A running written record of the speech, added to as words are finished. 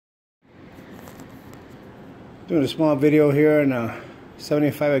Doing a small video here in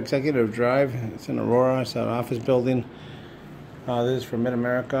 75 Executive Drive. It's in Aurora. It's an office building. This is for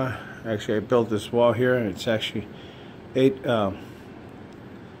Mid-America. Actually, I built this wall here. It's actually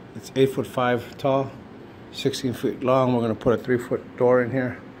 8'5" tall, 16 feet long. We're going to put a 3-foot door in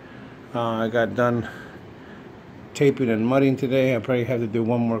here. I got done taping and mudding today. I probably have to do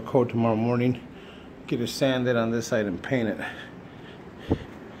one more coat tomorrow morning. Get it sanded on this side and paint it.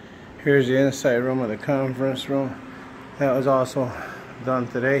 Here's the inside room of the conference room. That was also done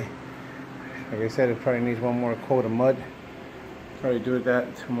today. Like I said, it probably needs one more coat of mud. Probably do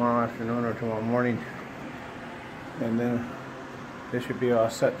that tomorrow afternoon or tomorrow morning. And then this should be all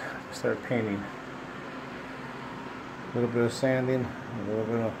set to start painting. A little bit of sanding, a little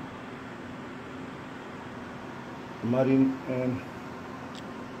bit of mudding, and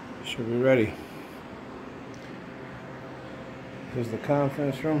it should be ready. Here's the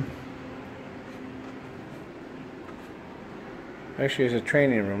conference room. Actually, it's a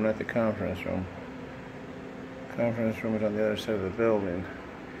training room, not the conference room. Conference room is on the other side of the building.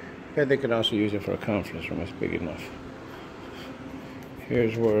 Yeah, they could also use it for a conference room. It's big enough.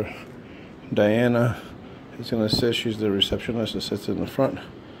 Here's where Diana is going to sit. She's the receptionist that sits in the front.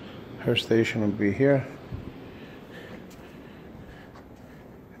 Her station will be here.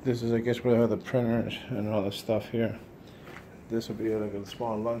 This is, I guess, where they have the printers and all the stuff here. This will be like a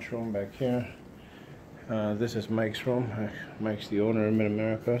small lunchroom back here. This is Mike's room. Mike's the owner of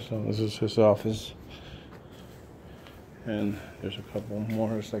Mid-America, so this is his office. And there's a couple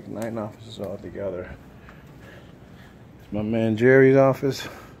more. It's like 9 offices all together. It's my man Jerry's office.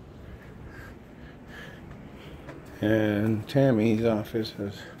 And Tammy's office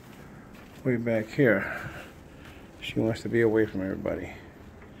is way back here. She wants to be away from everybody.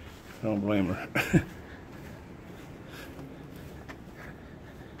 I don't blame her.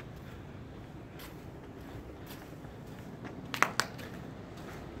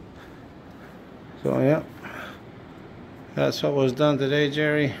 So yeah, that's what was done today,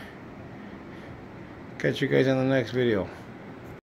 Jerry. Catch you guys in the next video.